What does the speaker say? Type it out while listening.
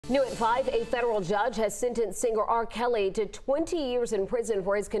New at 5, a federal judge has sentenced singer R. Kelly to 20 years in prison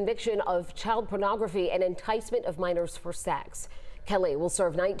for his conviction of child pornography and enticement of minors for sex. Kelly will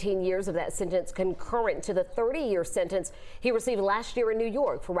serve 19 years of that sentence concurrent to the 30-year sentence he received last year in New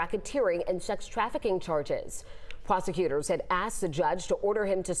York for racketeering and sex trafficking charges. Prosecutors had asked the judge to order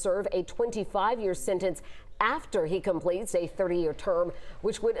him to serve a 25-year sentence after he completes a 30-year term,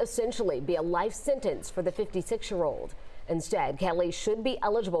 which would essentially be a life sentence for the 56-year-old. Instead, Kelly should be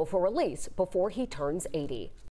eligible for release before he turns 80.